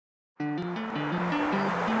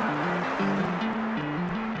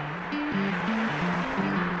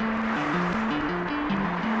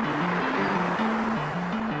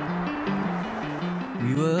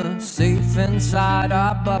safe inside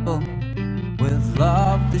our bubble, with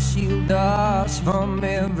love to shield us from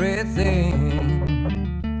everything.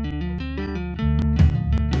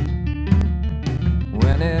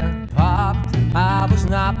 When it popped, I was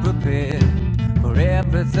not prepared for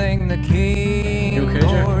everything that came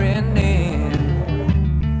pouring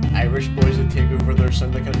in. Irish boys that take over their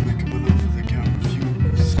syndicate.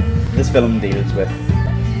 This film deals with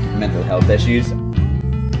mental health issues.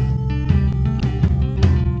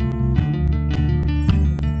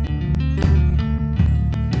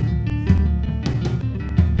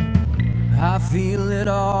 I feel it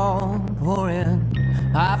all pouring,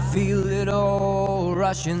 I feel it all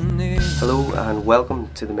rushing in. Hello and welcome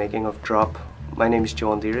to the making of Drop. My name is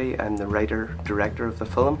John Deery, I'm the writer-director of the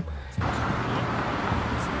film.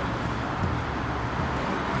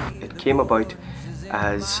 It came about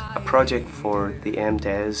as a project for the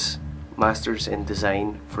MDes Masters in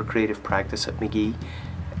Design for Creative Practice at Magee,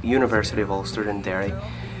 University of Ulster in Derry.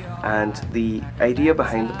 And the idea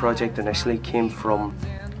behind the project initially came from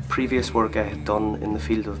previous work I had done in the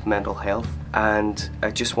field of mental health, and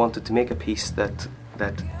I just wanted to make a piece that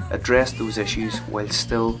addressed those issues while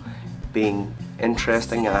still being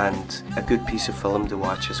interesting and a good piece of film to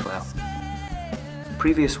watch as well.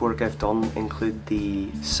 Previous work I've done include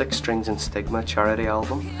the Six Strings and Stigma charity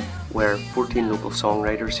album, where 14 local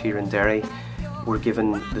songwriters here in Derry were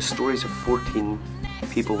given the stories of 14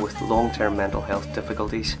 people with long-term mental health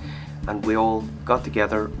difficulties, and we all got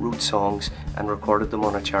together, wrote songs and recorded them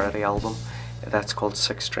on a charity album that's called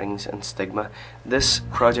Six Strings and Stigma. This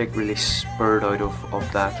project really spurred out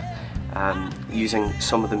of that, using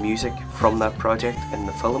some of the music from that project in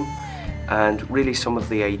the film, and really some of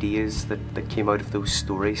the ideas that came out of those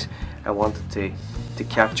stories. I wanted to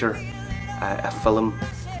capture a film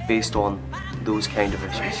based on those kind of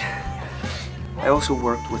issues. I also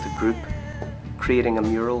worked with a group creating a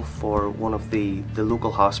mural for one of the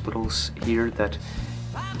local hospitals here that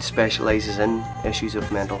specialises in issues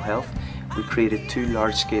of mental health. We created two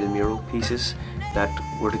large-scale mural pieces that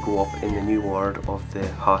were to go up in the new ward of the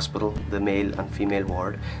hospital, the male and female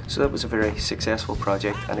ward. So that was a very successful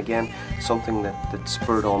project, and again, something that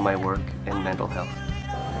spurred on my work in mental health.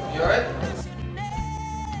 You alright?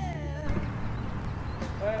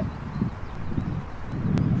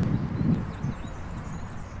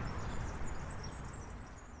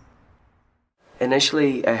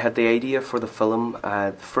 Initially, I had the idea for the film.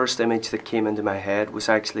 The first image that came into my head was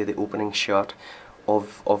actually the opening shot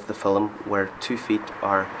of the film, where 2 feet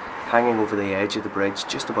are hanging over the edge of the bridge,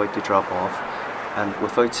 just about to drop off, and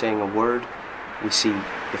without saying a word, we see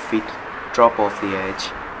the feet drop off the edge,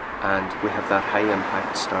 and we have that high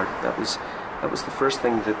impact start. That was the first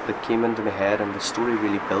thing that came into my head, and the story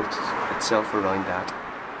really built itself around that.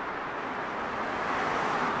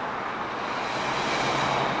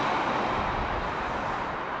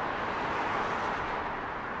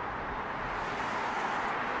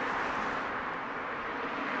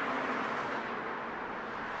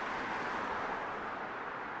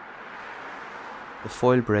 The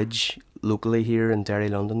Foyle Bridge, locally here in Derry,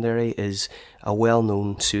 Londonderry, is a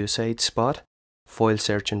well-known suicide spot. Foyle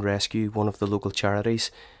Search and Rescue, one of the local charities,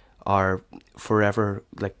 are forever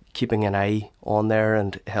keeping an eye on there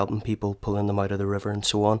and helping people, pulling them out of the river and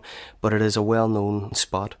so on. But it is a well-known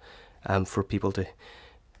spot for people to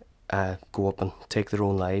go up and take their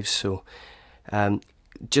own lives. So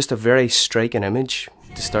just a very striking image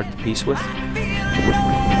to start the piece with.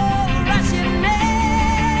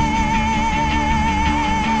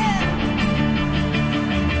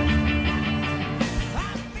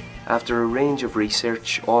 After a range of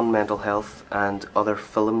research on mental health and other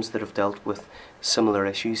films that have dealt with similar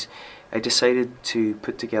issues, I decided to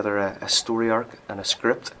put together a story arc and a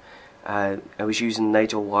script. I was using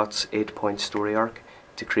Nigel Watt's 8-point story arc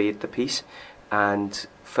to create the piece, and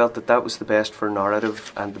felt that was the best for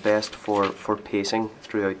narrative and the best for pacing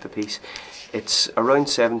throughout the piece. It's around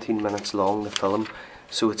 17 minutes long, the film,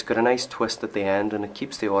 so it's got a nice twist at the end, and it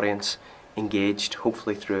keeps the audience engaged,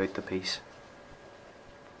 hopefully throughout the piece.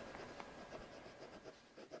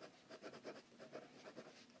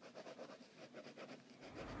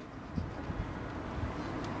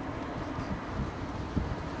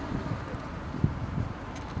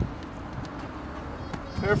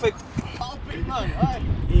 Perfect.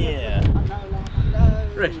 Yeah.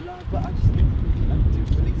 Right. But I just need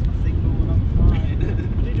to release my signal and I'm fine.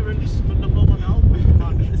 I need to release my number one album,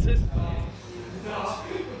 man. This is.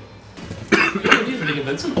 He's really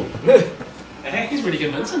convincing. He's really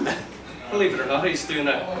convincing. Believe it or not, he's doing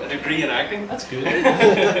a degree in acting. That's good.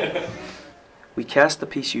 We cast the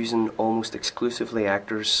piece using almost exclusively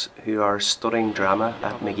actors who are studying drama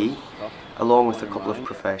at Magee, along with a couple of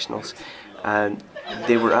professionals, and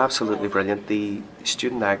they were absolutely brilliant. The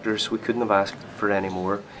student actors, we couldn't have asked for any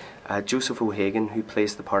more. Joseph O'Hagan, who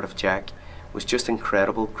plays the part of Jack, was just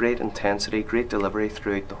incredible, great intensity, great delivery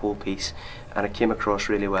throughout the whole piece, and it came across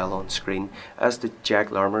really well on screen, as did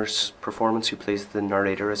Jack Larmour's performance, who plays the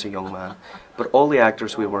narrator as a young man. But all the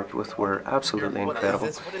actors we worked with were absolutely incredible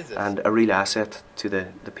and a real asset to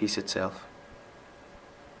the piece itself.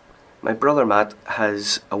 My brother Matt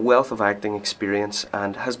has a wealth of acting experience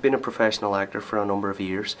and has been a professional actor for a number of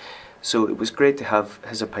years, so it was great to have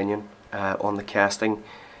his opinion on the casting,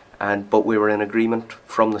 but we were in agreement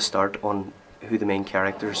from the start on who the main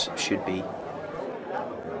characters should be.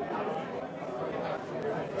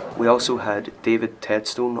 We also had David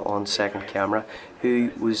Tedstone on second camera,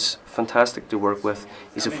 who was fantastic to work with.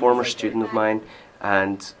 He's a former student of mine,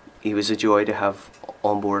 and he was a joy to have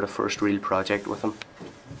on board a first real project with him.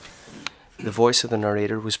 The voice of the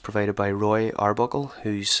narrator was provided by Roy Arbuckle,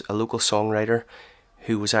 who's a local songwriter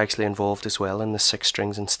who was actually involved as well in the Six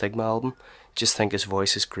Strings and Stigma album. Just think his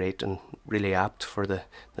voice is great and really apt for the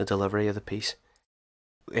delivery of the piece.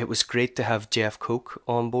 It was great to have Jeff Coke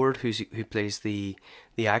on board, who plays the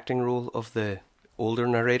acting role of the older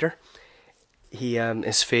narrator.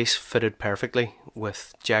 His face fitted perfectly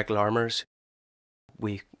with Jack Larmour's.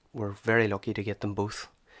 We were very lucky to get them both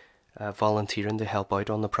volunteering to help out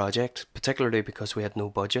on the project, particularly because we had no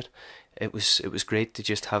budget. It was great to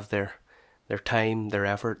just have their time, their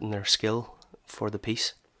effort and their skill for the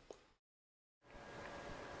piece.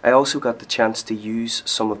 I also got the chance to use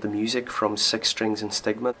some of the music from Six Strings and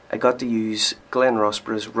Stigma. I got to use Glenn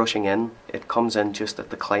Rossborough's Rushing In. It comes in just at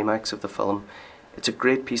the climax of the film. It's a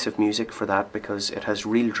great piece of music for that because it has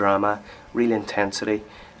real drama, real intensity,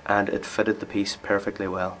 and it fitted the piece perfectly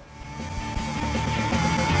well.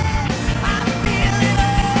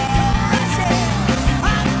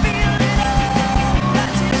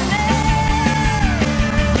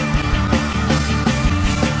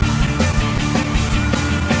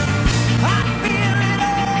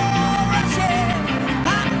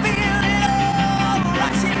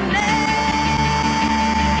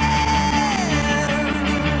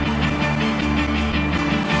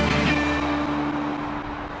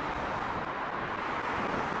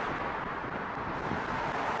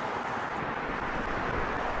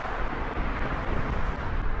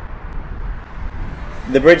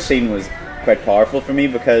 The bridge scene was quite powerful for me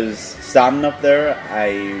because standing up there,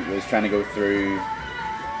 I was trying to go through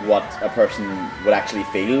what a person would actually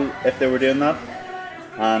feel if they were doing that,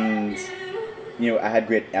 and I had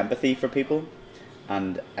great empathy for people,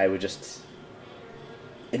 and I would just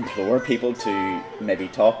implore people to maybe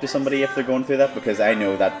talk to somebody if they're going through that, because I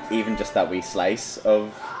know that even just that wee slice of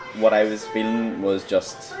what I was feeling was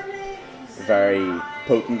just very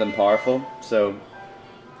potent and powerful. So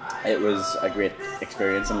it was a great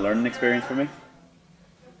experience and learning experience for me.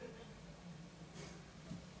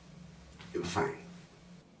 It was fine.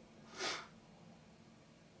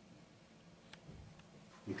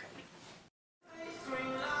 Okay.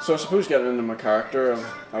 So I suppose getting into my character,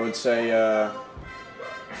 I would say I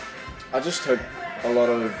just took a lot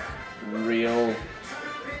of real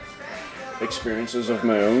experiences of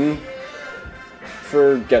my own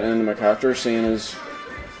for getting into my character, seeing as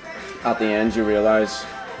at the end you realise,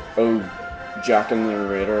 oh, Jack and the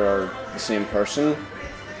narrator are the same person.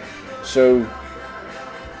 So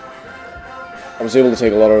I was able to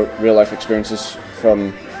take a lot of real life experiences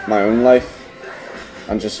from my own life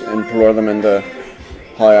and just implore them into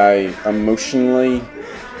how I emotionally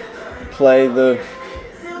play the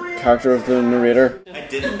character of the narrator. I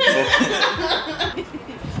didn't.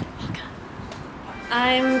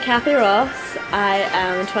 I'm Kathy Ross. I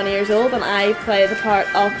am 20 years old and I play the part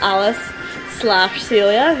of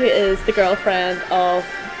Alice/Celia, who is the girlfriend of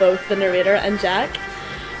both the narrator and Jack.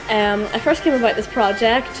 I first came about this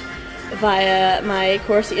project via my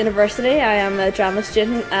course at university. I am a drama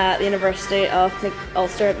student at the University of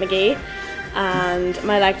Ulster at Magee, and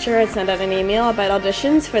my lecturer had sent out an email about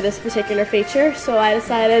auditions for this particular feature, so I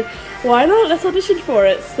decided, why not, let's audition for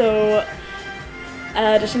it. So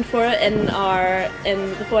I auditioned for it in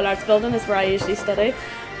the Foil Arts building, is where I usually study,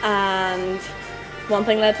 and one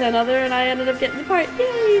thing led to another and I ended up getting the part,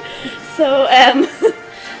 yay! So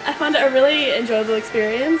I found it a really enjoyable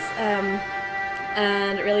experience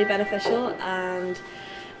and really beneficial, and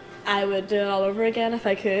I would do it all over again if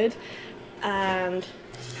I could, and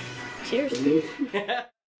cheers.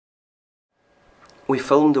 We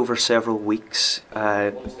filmed over several weeks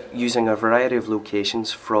using a variety of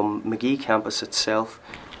locations from Magee campus itself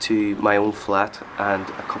to my own flat and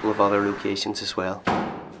a couple of other locations as well.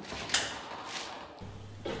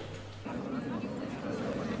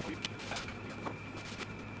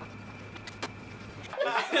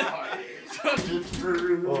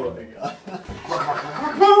 Oh my god.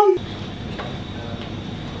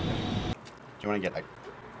 Do you want to get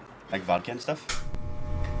like vodka and stuff?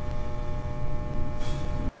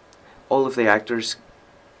 All of the actors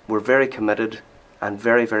were very committed and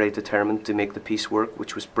very, very determined to make the piece work,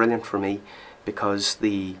 which was brilliant for me because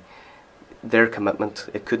their commitment,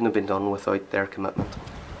 it couldn't have been done without their commitment.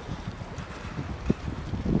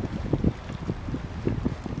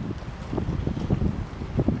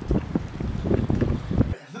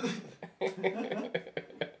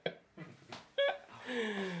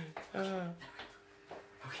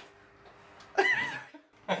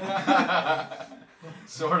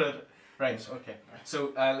 Sorted. Right, okay.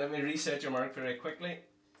 So let me reset your mark very quickly,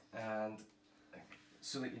 and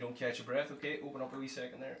so that you don't catch your breath, okay? Open up a wee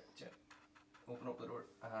second there. Open up the door,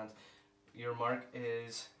 and your mark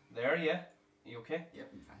is there, yeah? You okay?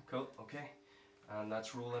 Yep, I'm fine. Cool, okay. And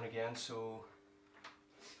that's rolling again, so...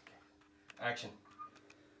 Action.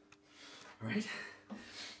 Right?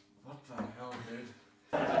 What the hell, dude?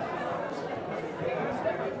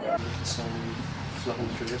 Some flipping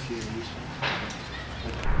through a few of these.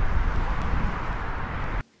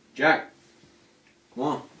 Jack, come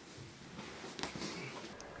on.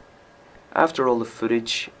 After all the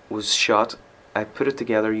footage was shot, I put it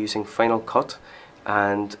together using Final Cut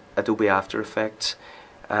and Adobe After Effects,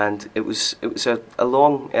 and it was a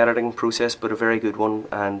long editing process, but a very good one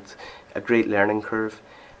and a great learning curve,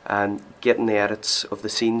 and getting the edits of the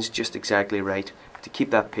scenes just exactly right to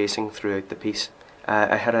keep that pacing throughout the piece.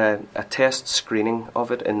 I had a test screening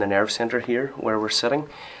of it in the Nerve Centre here where we're sitting,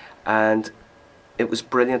 and it was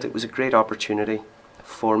brilliant. It was a great opportunity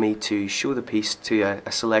for me to show the piece to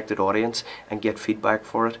a selected audience and get feedback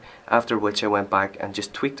for it, after which I went back and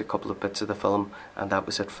just tweaked a couple of bits of the film, and that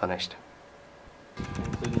was it finished.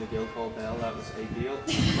 Including the Guildhall bell, that was ideal.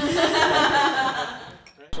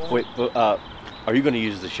 Wait, but are you going to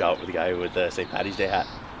use the shot with the guy with the St. Paddy's Day hat?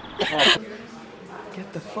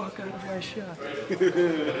 Get the fuck out of my shot.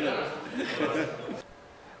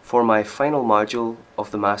 For my final module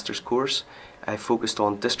of the Master's course, I focused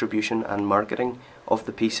on distribution and marketing of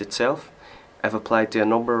the piece itself. I've applied to a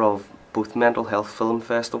number of both mental health film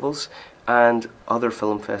festivals and other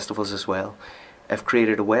film festivals as well. I've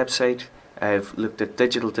created a website, I've looked at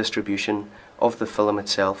digital distribution of the film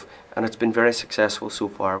itself, and it's been very successful so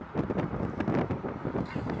far.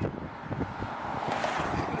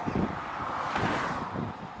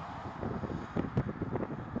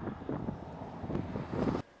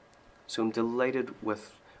 So I'm delighted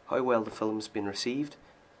with how well the film's been received,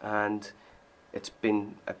 and it's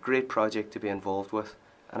been a great project to be involved with,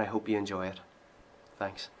 and I hope you enjoy it.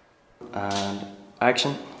 Thanks. And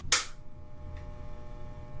action.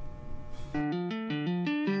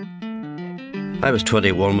 I was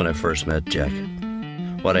 21 when I first met Jack.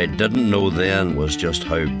 What I didn't know then was just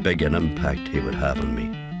how big an impact he would have on me.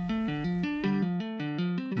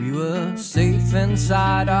 We were safe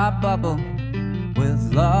inside our bubble,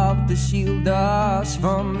 with love to shield us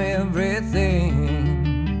from everything.